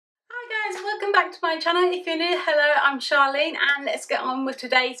welcome back to my channel. If you're new, hello, I'm Charlene and let's get on with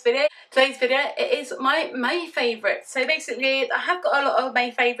today's video. Today's video, it is my May favourites. So basically, I have got a lot of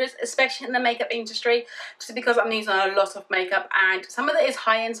May favourites, especially in the makeup industry, just because I'm using a lot of makeup and some of it is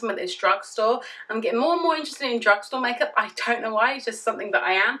high-end, some of it is drugstore. I'm getting more and more interested in drugstore makeup. I don't know why, it's just something that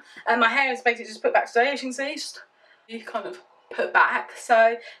I am. And my hair is basically just put back today, as you can see, just kind of put back.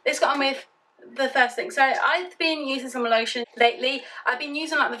 So let's get on with the first thing. So I've been using some lotion lately. I've been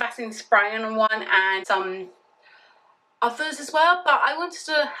using like the Vaseline spray on one and some others as well, but I wanted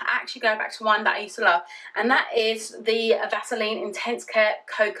to actually go back to one that I used to love, and that is the Vaseline Intense Care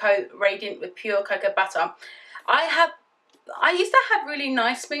Cocoa Radiant with Pure Cocoa Butter. I used to have really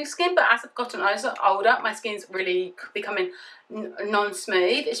nice smooth skin, but as I've gotten older, my skin's really becoming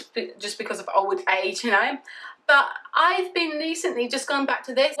non-smooth. It's just because of old age, you know. But I've been recently just gone back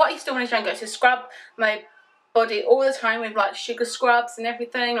to this. What I used to do when I was younger is to scrub my body all the time with like sugar scrubs and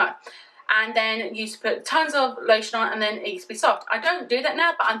everything, like, and then used to put tons of lotion on and then it used to be soft. I don't do that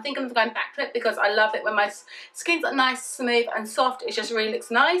now, but I'm thinking of going back to it because I love it when my skin's nice, smooth and soft. It just really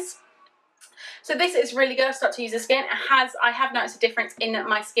looks nice. So this is really good. I start to use this again. I have noticed a difference in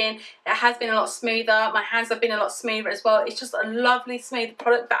my skin. It has been a lot smoother. My hands have been a lot smoother as well. It's just a lovely smooth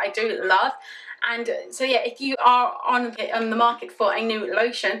product that I do love. And so yeah, if you are on the market for a new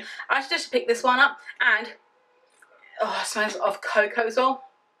lotion, I suggest you pick this one up. And oh, it smells of cocoa as well.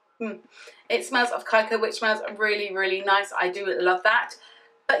 It smells of cocoa, which smells really, really nice. I do love that.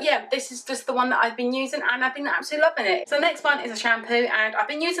 But yeah, this is just the one that I've been using and I've been absolutely loving it. So the next one is a shampoo, and I've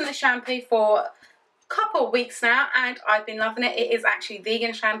been using the shampoo for a couple of weeks now and I've been loving it. It is actually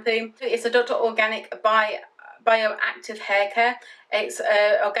vegan shampoo. It's a Dr. Organic Bioactive Hair Care. It's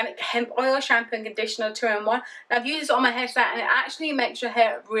organic hemp oil, shampoo and conditioner 2-in-1. Now I've used it on my hair today and it actually makes your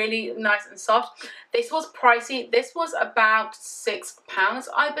hair really nice and soft. This was pricey. This was about £6,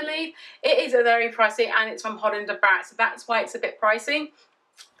 I believe. It is a very pricey and it's from Holland & Barrett, so that's why it's a bit pricey.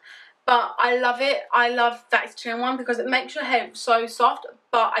 But I love it. I love that it's 2-in-1 because it makes your hair so soft,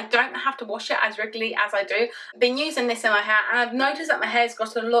 but I don't have to wash it as regularly as I do. I've been using this in my hair and I've noticed that my hair's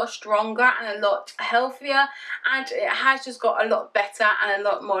got a lot stronger and a lot healthier, and it has just got a lot better and a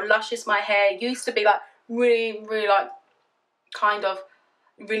lot more luscious. My hair used to be like really like kind of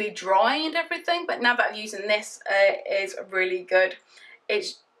really dry and everything, but now that I'm using this, it is really good. It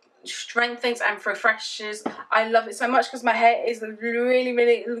strengthens and refreshes. I love it so much because my hair is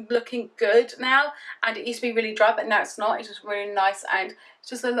really looking good now, and it used to be really dry but now it's not. It's just really nice and it's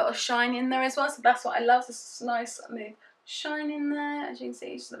just a lot of shine in there as well, so that's what I love. This nice shine in there, as you can see,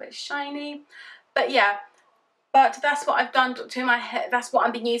 it's just a bit shiny. But yeah, but that's what I've done to my hair. That's what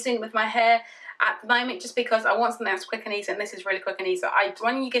I've been using with my hair at the moment, just because I want something that's quick and easy, and this is really quick and easy.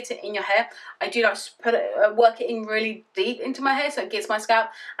 When you get it in your hair, I do like to put it, work it in really deep into my hair so it gets my scalp,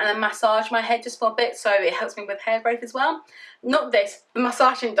 and then massage my head just for a bit so it helps me with hair growth as well. Not this, the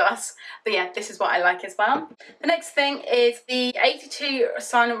massaging does, but yeah, this is what I like as well. The next thing is the 82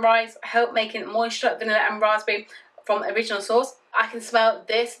 Sunrise Help Making Moisture Vanilla and Raspberry from Original Source. I can smell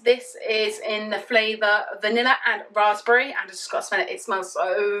this. This is in the flavour vanilla and raspberry, and I just got to smell it. It smells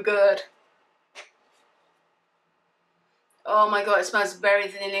so good. Oh my god, it smells very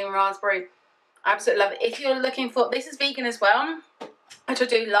vanilla and raspberry. I absolutely love it. If you're looking for, this is vegan as well, which I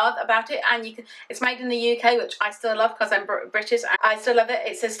do love about it, and you can, it's made in the UK, which I still love because I'm British. I still love it.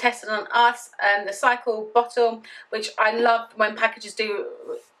 It says tested on us, the cycle bottle, which I love when packages do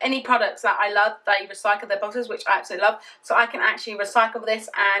any products that I love, they recycle their bottles, which I absolutely love. So I can actually recycle this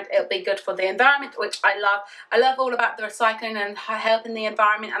and it'll be good for the environment, which I love. I love all about the recycling and helping the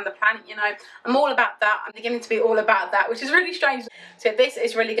environment and the planet, you know. I'm all about that. I'm beginning to be all about that, which is really strange. So this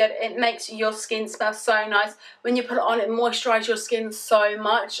is really good. It makes your skin smell so nice. When you put it on, it moisturises your skin so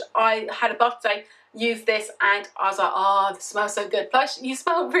much. I had a birthday, used this, and I was like, oh, this smells so good. Plus you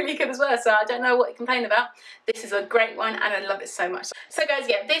smell really good as well, so I don't know what you complain about. This is a great one and I love it so much. So guys,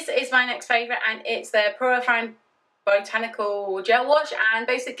 yeah, this is my next favourite, and it's the Purifying Botanical Gel Wash, and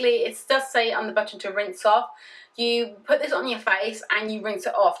basically it does say on the button to rinse off. You put this on your face and you rinse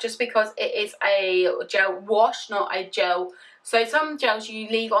it off, just because it is a gel wash, not a gel. So some gels you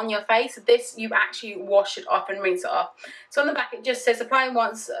leave on your face, this you actually wash it off and rinse it off. So on the back it just says apply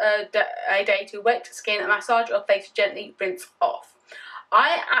once a day to wet skin and massage or face gently, rinse off.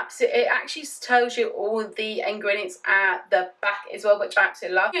 It actually tells you all the ingredients at the back as well, which I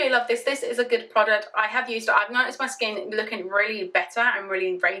absolutely love. I really love this. This is a good product. I have used it. I've noticed my skin looking really better and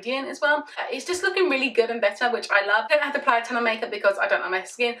really radiant as well. It's just looking really good and better, which I love. I don't have to apply a ton of makeup because I don't like my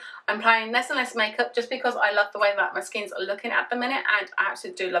skin. I'm applying less and less makeup just because I love the way that my skin's looking at the minute, and I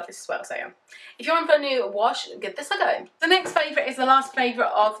absolutely do love this as well. So yeah, if you're on for a new wash, give this a go. The next favourite is the last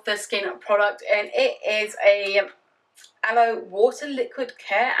favourite of the skin product, and it is a Aloe Water Liquid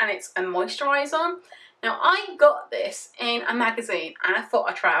Care, and it's a moisturiser. Now, I got this in a magazine and I thought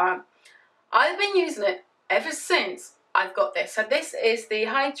I'd try it out. I've been using it ever since I've got this. So this is the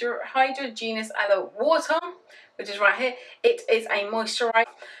Hydrogenous Aloe Water, which is right here. It is a moisturiser.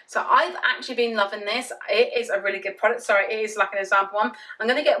 So I've actually been loving this. It is a really good product. Sorry, it is like an example one. I'm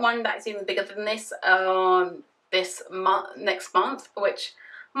going to get one that is even bigger than this next month, which,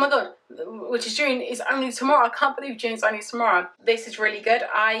 oh my god, which is June. It's only tomorrow. I can't believe June's only tomorrow. This is really good.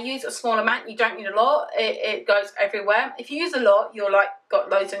 I use a small amount. You don't need a lot. It goes everywhere. If you use a lot, you're like got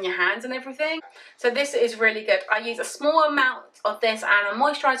loads on your hands and everything. So this is really good. I use a small amount of this and I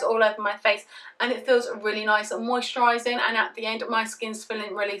moisturise all over my face, and it feels really nice and moisturising, and at the end my skin's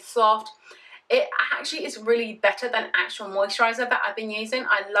feeling really soft. It actually is really better than actual moisturiser that I've been using.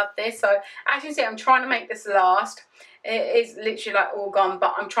 I love this. So as you can see, I'm trying to make this last. It is literally like all gone,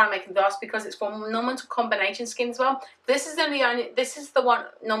 but I'm trying to make it last because it's for normal to combination skin as well. This is the one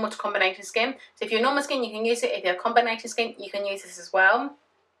normal to combination skin. So if you're normal skin, you can use it. If you have combination skin, you can use this as well.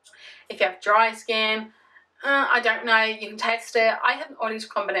 If you have dry skin, I don't know, you can test it. I haven't always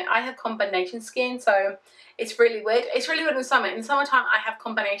I have combination skin, so it's really weird. It's really weird in summer. In summertime, I have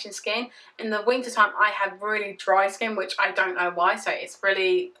combination skin. In the wintertime, I have really dry skin, which I don't know why, so it's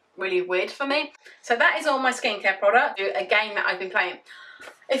really weird for me. So that is all my skincare product. A game that I've been playing.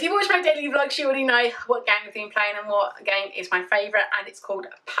 If you watch my daily vlogs, you already know what game I've been playing and what game is my favourite, and it's called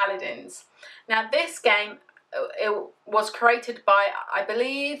Paladins. Now this game, it was created by, I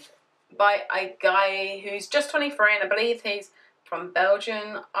believe, by a guy who's just 23, and I believe he's from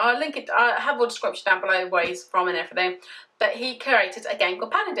Belgium. I'll link it, I have all the description down below where he's from and everything. But he created a game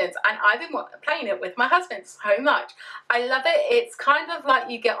called Paladins, and I've been playing it with my husband so much. I love it. It's kind of like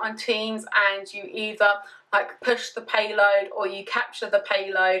you get on teams and you either like push the payload or you capture the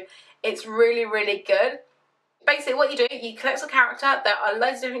payload. It's really good. Basically what you do, you collect a character. There are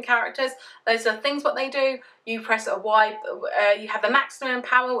loads of different characters. Those are things what they do. You press a Y, you have the maximum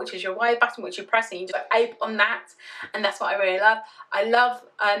power, which is your Y button, which you press and you just ape on that, and that's what I really love. I love,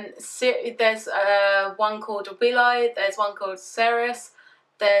 there's one called Willow, there's one called Ceres,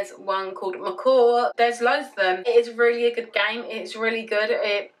 there's one called McCall, there's loads of them. It is really a good game. It's really good.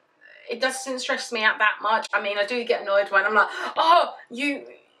 It doesn't stress me out that much. I mean, I do get annoyed when I'm like, oh,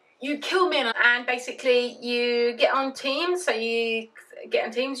 you kill me, and basically you get on teams. So you get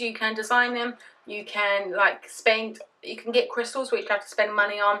on teams, you can design them, you can like spend, you can get crystals which you have to spend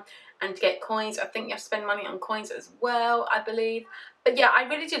money on, and to get coins, I think you have to spend money on coins as well, I believe. But yeah, I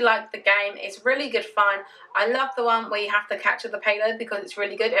really do like the game. It's really good fun. I love the one where you have to capture the payload because it's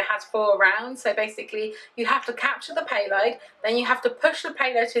really good. It has 4 rounds, so basically you have to capture the payload, then you have to push the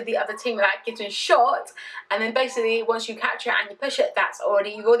payload to the other team without getting shot, and then basically once you capture it and you push it,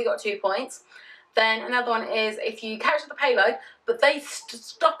 you've already got 2 points. Then another one is if you capture the payload, but they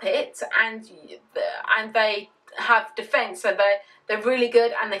stop it and they have defense, so they're really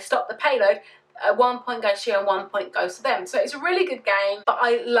good and they stop the payload. 1 point goes to you and 1 point goes to them. So it's a really good game, but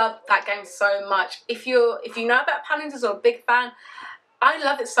I love that game so much. If you know about Paladins or a big fan, I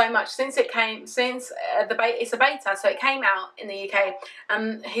love it so much since it's a beta, so it came out in the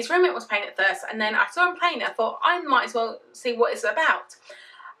UK. His roommate was playing it first, and then I saw him playing it. I thought I might as well see what it's about.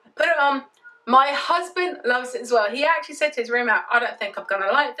 Put it on. My husband loves it as well. He actually said to his roommate, I don't think I'm going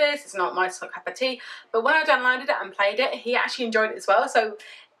to like this. It's not my cup of tea. But when I downloaded it and played it, he actually enjoyed it as well. So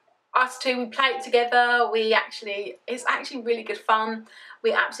us two, we play it together. It's actually really good fun.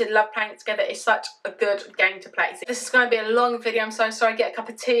 We absolutely love playing it together. It's such a good game to play. So this is going to be a long video. I'm so sorry. Get a cup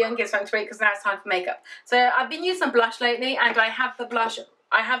of tea and get something to eat because now it's time for makeup. So I've been using blush lately, and I have the blush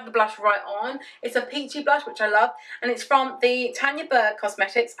right on. It's a peachy blush, which I love, and it's from the Tanya Burr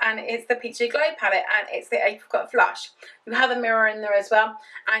Cosmetics, and it's the Peachy Glow palette, and it's the Apricot Flush. You have a mirror in there as well,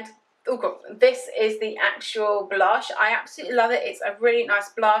 and oh god, this is the actual blush. I absolutely love it. It's a really nice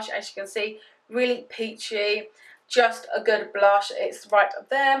blush, as you can see, really peachy, just a good blush. It's right up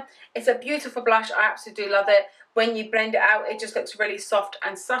there. It's a beautiful blush. I absolutely do love it. When you blend it out, it just looks really soft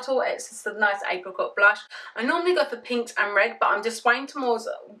and subtle. It's just a nice apricot blush. I normally go for pinks and red, but I'm just swaying towards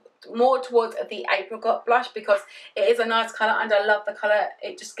more towards the apricot blush because it is a nice colour and I love the colour.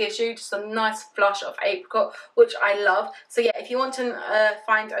 It just gives you just a nice flush of apricot, which I love. So yeah, if you want to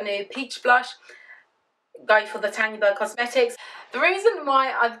find a new peach blush, go for the Tanya Bird Cosmetics. The reason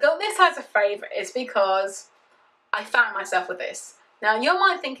why I've got this as a favourite is because I found myself with this. Now you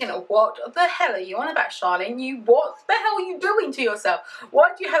might be thinking, what the hell are you on about, Charlene? What the hell are you doing to yourself?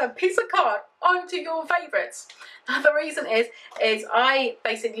 Why do you have a piece of card onto your favourites? Now the reason is I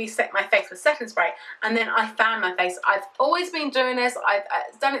basically set my face with setting spray and then I found my face. I've always been doing this. I've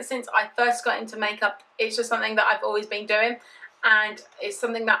done it since I first got into makeup. It's just something that I've always been doing and it's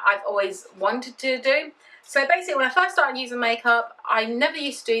something that I've always wanted to do. So basically when I first started using makeup, I never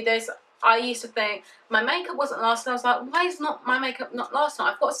used to do this. I used to think my makeup wasn't lasting. I was like, why is my makeup not lasting?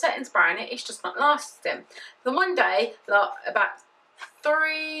 I've got setting spray in it, it's just not lasting. Then one day, like about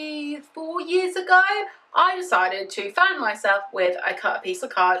 3-4 years ago, I decided to fan myself with a piece of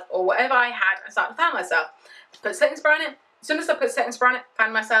card or whatever I had and started to fan myself. Put setting spray in it. As soon as I put setting spray on it,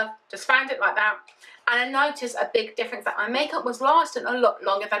 fan myself, just fanned it like that. And I noticed a big difference that my makeup was lasting a lot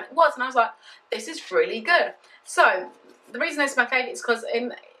longer than it was. And I was like, this is really good. So the reason it's my favourite is because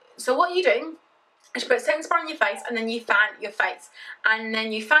so what you do is you put setting spray on your face and then you fan your face and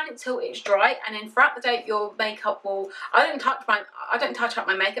then you fan it till it's dry and then throughout the day your makeup will, I don't touch up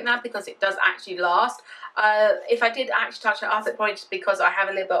my makeup now because it does actually last. If I did actually touch it up, it's probably just because I have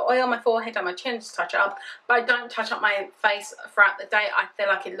a little bit of oil on my forehead and my chin to touch it up, but I don't touch up my face throughout the day. I feel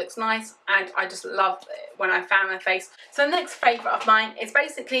like it looks nice and I just love it when I fan my face. So the next favourite of mine is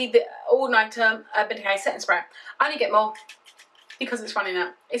basically the all-nighter Urban Decay setting spray. I only get more because it's running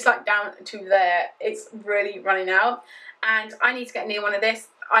out. It's like down to there. It's really running out and I need to get a new one of this.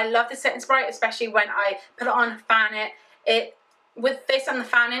 I love this setting spray, especially when I put it on, fan it. With this and the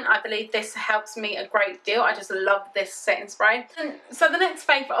fanning, I believe this helps me a great deal. I just love this setting spray. And so the next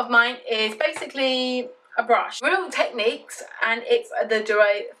favourite of mine is basically a brush. Real Techniques and it's the Duo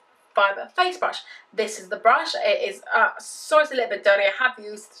Fibre Face Brush. This is the brush. It is, sorry it's a little bit dirty, I have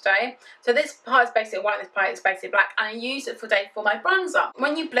used it today. So this part is basically white, this part is basically black, and I use it today for my bronzer.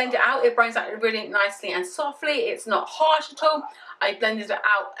 When you blend it out, it blends out really nicely and softly. It's not harsh at all. I blended it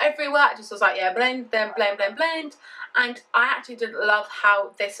out everywhere. I just was like, yeah, blend, then blend, blend, blend. And I actually did love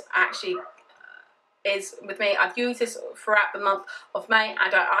how this actually is with me. I've used this throughout the month of May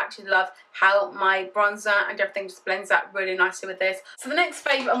and I actually love how my bronzer and everything just blends out really nicely with this. So the next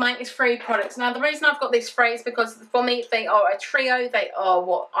favourite of mine is 3 products. Now the reason I've got these 3 is because for me they are a trio. They are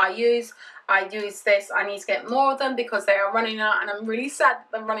what I use. I use this. I need to get more of them because they are running out and I'm really sad that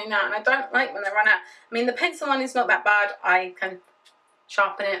they're running out and I don't like when they run out. I mean the pencil one is not that bad. I can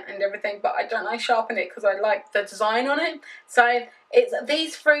sharpen it and everything, but I don't like sharpen it because I like the design on it. So it's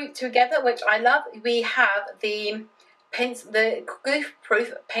these 3 together which I love. We have the Goof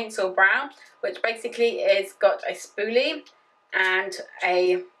Proof Pencil Brow, which basically is got a spoolie and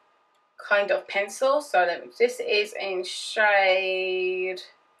a kind of pencil. So this is in shade,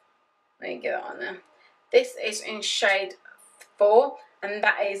 let me get it on there. This is in shade 4 and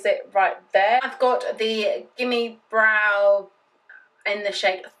that is it right there. I've got the Gimme Brow in the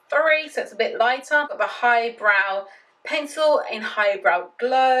shade 3, so it's a bit lighter. I've got the Highbrow Pencil in Highbrow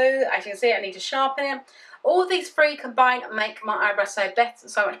Glow. As you can see, I need to sharpen it. All these 3 combined make my eyebrows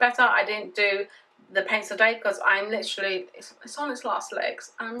so much better. I didn't do the pencil today because I'm literally, it's on its last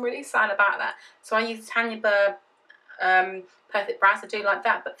legs. And I'm really sad about that. So I use Tanya Bird Perfect Brows. I do like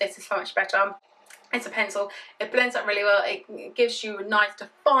that, but this is so much better. It's a pencil. It blends up really well. It gives you nice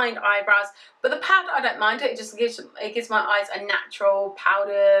defined eyebrows. But the powder, I don't mind it. It just gives my eyes a natural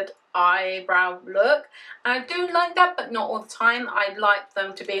powdered eyebrow look. And I do like that, but not all the time. I like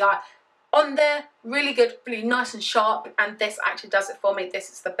them to be like on there, really good, really nice and sharp. And this actually does it for me.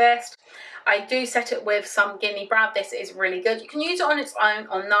 This is the best. I do set it with some Gimme Brow. This is really good. You can use it on its own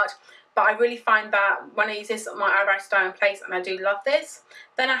or not. But I really find that when I use this, my eyebrows stay in place and I do love this.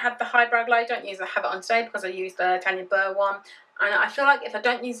 Then I have the Highbrow Glow. I don't use it, I have it on today because I use the Tanya Bird one. And I feel like if I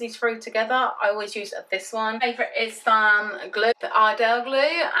don't use these 3 together, I always use this one. My favourite is some glue, the Ardell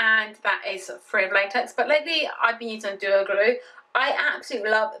glue, and that is free of latex. But lately I've been using Duo Glue. I absolutely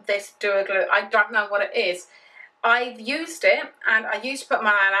love this Duo Glue. I don't know what it is. I've used it and I used to put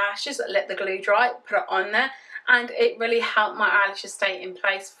my eyelashes, let the glue dry, put it on there. And it really helped my eyelashes stay in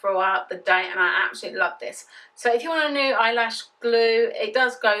place throughout the day and I absolutely love this. So if you want a new eyelash glue, it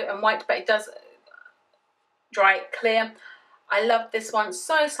does go in white but it does dry clear. I love this one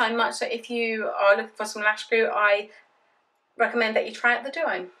so much. So if you are looking for some lash glue, I recommend that you try out the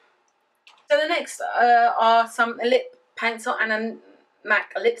Duo. So the next are some lip pencil and a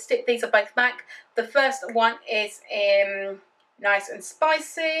MAC lipstick. These are both MAC. The first one is in Nice and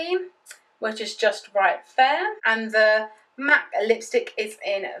Spicy, which is just right there. And the MAC lipstick is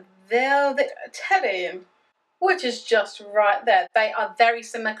in Velvet Teddy, which is just right there. They are very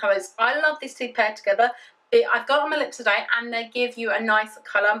similar colours. I love these two paired together. I've got on my lips today and they give you a nice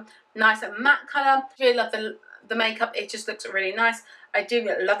colour, nice matte colour. I really love the makeup. It just looks really nice. I do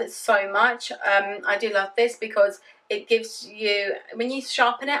love it so much. I do love this because it gives you, when you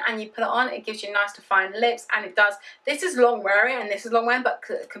sharpen it and you put it on, it gives you nice defined lips, and it does. This is long wearing and this is long wearing, but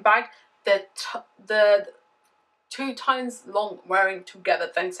combined, the 2 times long wearing together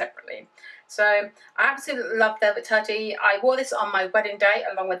than separately. So I absolutely love Velvet Teddy. I wore this on my wedding day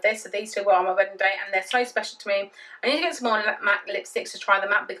along with this. So these two were on my wedding day and they're so special to me. I need to get some more matte lipsticks to try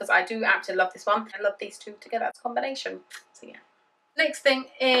them out because I do absolutely love this one. I love these two together as a combination. So yeah. Next thing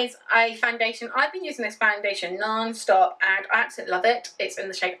is a foundation. I've been using this foundation non-stop and I absolutely love it. It's in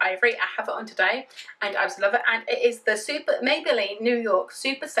the shade Ivory. I have it on today and I absolutely love it. And it is the Maybelline New York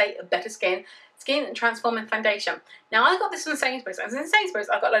Super Stay Better Skin Transforming Foundation. Now I got this from Sainsbury's, and in Sainsbury's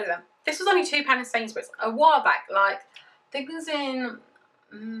I got loads of them. This was only £2 in Sainsbury's a while back, like I think it was in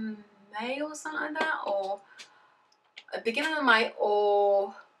May or something like that, or at the beginning of May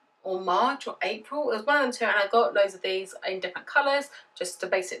or March or April. It was one of them two, and I got loads of these in different colours just to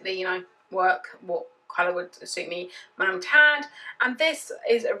basically, you know, work what colour would suit me when I'm tanned. And this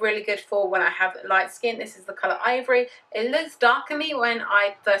is really good for when I have light skin. This is the colour Ivory. It looks dark on me when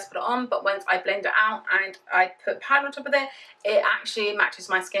I first put it on, but once I blend it out and I put powder on top of it, it actually matches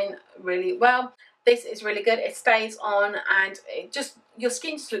my skin really well. This is really good. It stays on and it just, your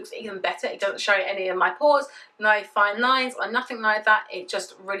skin just looks even better. It doesn't show any of my pores, no fine lines or nothing like that. It's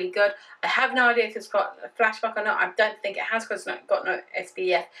just really good. I have no idea if it's got a flashback or not. I don't think it has because it's got no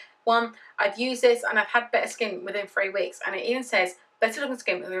SPF. I've used this and I've had better skin within 3 weeks, and it even says better looking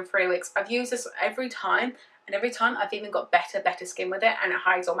skin within 3 weeks. I've used this every time, and every time I've even got better skin with it, and it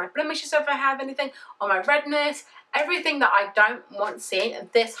hides all my blemishes if I have anything, all my redness, everything that I don't want seen.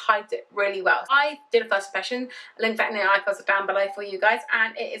 This hides it really well. I did a first impression, link that in the icons down below for you guys,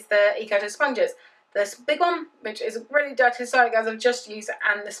 and it is the Eco Sponges. This big one, which is really dirty, sorry guys, I've just used it,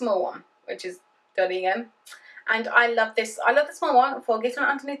 and the small one, which is dirty again. And I love this. I love the small one for getting it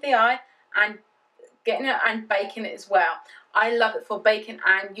underneath the eye and getting it and baking it as well. I love it for baking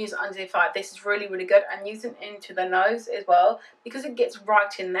and use it underneath the eye. This is really, really good. And using it into the nose as well because it gets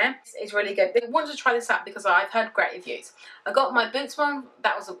right in there. It's really good. I wanted to try this out because I've heard great reviews. I got my Boots one.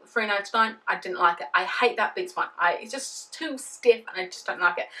 That was $3.99. I didn't like it. I hate that Boots one. It's just too stiff and I just don't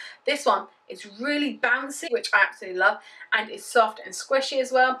like it. This one is really bouncy, which I absolutely love. And it's soft and squishy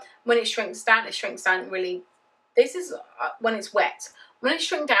as well. When it shrinks down really. This is when it's wet. When it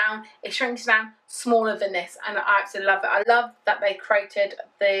shrinks down smaller than this, and I absolutely love it. I love that they created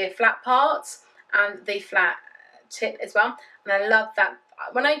the flat parts and the flat tip as well. And I love that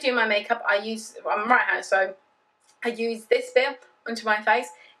when I do my makeup, I'm right-handed, so I use this bit onto my face.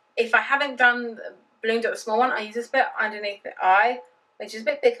 If I haven't ballooned up the small one, I use this bit underneath the eye, which is a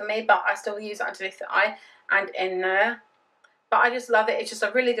bit big for me, but I still use it underneath the eye and in there. But I just love it. It's just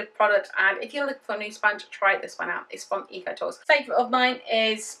a really good product. And if you're looking for a new sponge, try this one out. It's from Eco Tools. Favourite of mine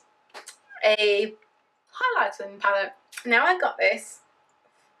is a highlighting palette. Now I got this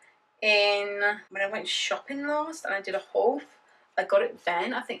when I went shopping last and I did a haul. I got it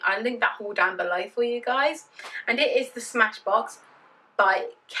then. I think I linked that haul down below for you guys. And it is the Smashbox by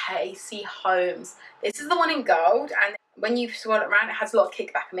Casey Holmes. This is the one in gold. And when you swirl it around, it has a lot of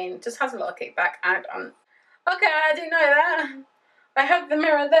kickback. I mean, it just has a lot of kickback. And okay, I didn't know that. I have the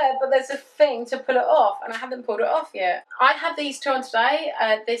mirror there, but there's a thing to pull it off, and I haven't pulled it off yet. I have these two on today.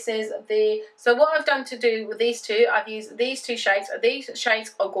 So what I've done to do with these two, I've used these two shades. These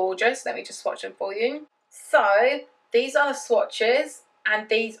shades are gorgeous. Let me just swatch them for you. So these are the swatches, and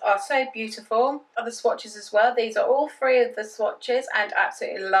these are so beautiful. Other swatches as well. These are all 3 of the swatches, and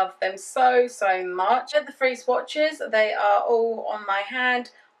absolutely love them so much. The 3 swatches, they are all on my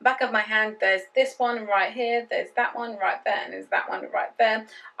hand. Back of my hand, there's this one right here, there's that one right there, and there's that one right there.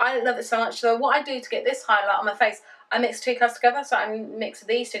 I love it so much. So what I do to get this highlight on my face, I mix 2 colours together. So I mix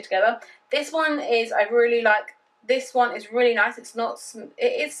these 2 together. This one is, I really like. This one is really nice. It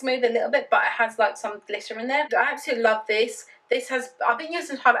is smooth a little bit, but it has like some glitter in there. I absolutely love this. I've been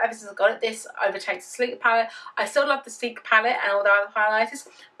using this highlight ever since I got it. This overtakes the Sleek palette. I still love the Sleek palette and all the other highlighters,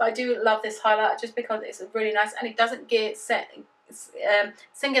 but I do love this highlighter just because it's really nice and it doesn't get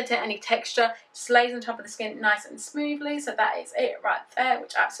sink into any texture. It just lays on top of the skin nice and smoothly. So that is it right there,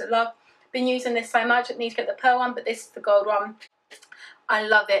 which I absolutely love. Been using this so much. I need to get the pearl one, but this is the gold one. I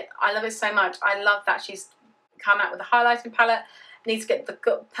love it. I love it so much. I love that she's come out with a highlighting palette. I need to get the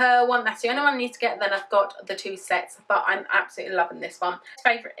pearl one. That's the only one I need to get. Then I've got the 2 sets, but I'm absolutely loving this one.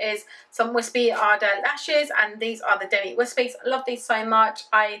 My favourite is some Wispy Ardell lashes, and these are the Demi Wispies. I love these so much.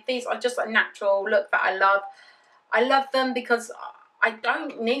 These are just a natural look that I love. I love them because I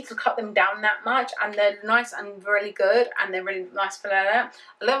don't need to cut them down that much, and they're nice and really good, and they're really nice for that.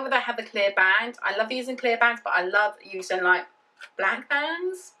 I love that they have the clear band. I love using clear bands, but I love using like black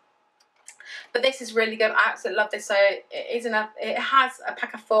bands. But this is really good. I absolutely love this. So it has a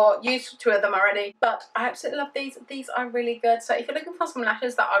pack of 4. Used 2 of them already, but I absolutely love these. These are really good. So if you're looking for some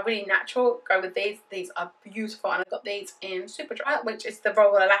lashes that are really natural, go with these. These are beautiful, and I've got these in Super Dry, which is the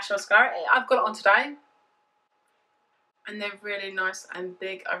Roller Lash Mascara. I've got it on today, and they're really nice and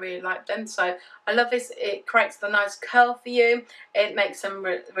big. I really like them. So I love this. It creates the nice curl for you. It makes them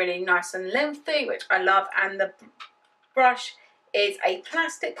really nice and lengthy, which I love. And the brush is a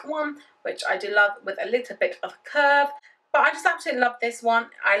plastic one, which I do love, with a little bit of curve. But I just absolutely love this one.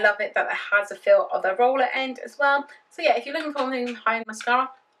 I love it that it has a feel of the roller end as well. So yeah, if you're looking for something high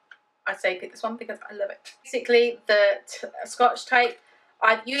mascara, I'd say pick this one because I love it. Basically, the Scotch tape,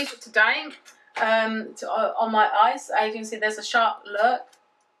 I've used it today on my eyes. As you can see, there's a sharp look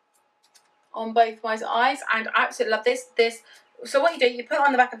on both my eyes, and I absolutely love this. So what you do, you put it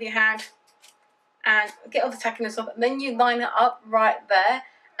on the back of your hand and get all the tackiness off, and then you line it up right there,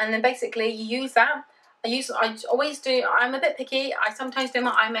 and then basically you use that. I always do, I'm a bit picky. I sometimes do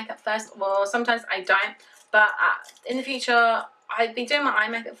my eye makeup first, well, sometimes I don't, but in the future I'd be doing my eye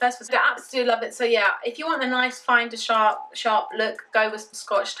makeup first. So I absolutely love it. So yeah, if you want a nice fine to sharp look, go with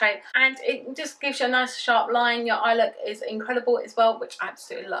Scotch tape, and it just gives you a nice sharp line. Your eye look is incredible as well, which I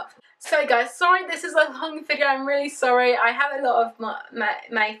absolutely love. So guys, sorry this is a long video. I'm really sorry. I have a lot of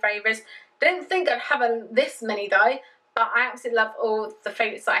my favourites. Didn't think I'd have this many though, but I absolutely love all the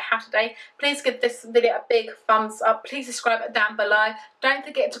favourites that I have today. Please give this video a big thumbs up. Please subscribe down below. Don't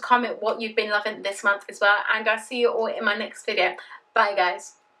forget to comment what you've been loving this month as well. And I'll see you all in my next video. Bye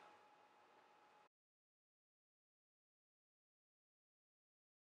guys.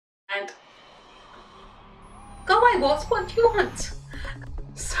 And go away, what do you want?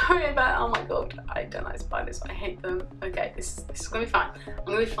 Sorry about, oh my god, I don't like spiders, I hate them. Okay, this is gonna be fine. I'm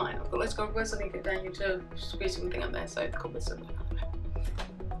gonna be fine. Let's go, where's something get down, you to squeeze something up there, so the cobwebs are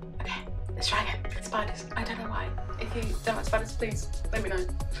okay, let's try again. Spiders, I don't know why. If you don't like spiders, please let me know.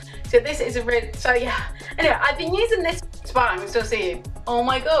 So this is a real, so yeah. Anyway, I've been using this spider, I can still see you. Oh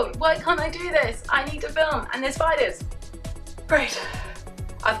my god, why can't I do this? I need to film, and there's spiders. Great.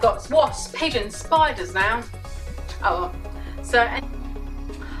 I've got wasps, pigeons, spiders now. Oh well. So,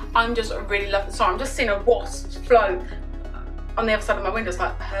 I'm just really loving, so I'm just seeing a wasp float on the other side of my window. It's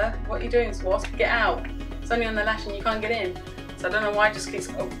like, huh? What are you doing, wasp? Get out. It's only on the lash and you can't get in. So I don't know why it just keeps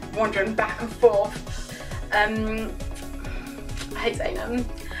wandering back and forth. I hate saying them.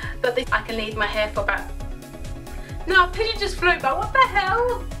 But this, I can leave my hair for about... No, a pigeon just flew by, what the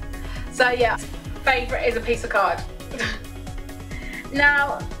hell? So yeah, favourite is a piece of card.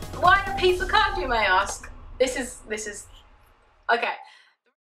 Now, why a piece of card, you may ask? This is, okay.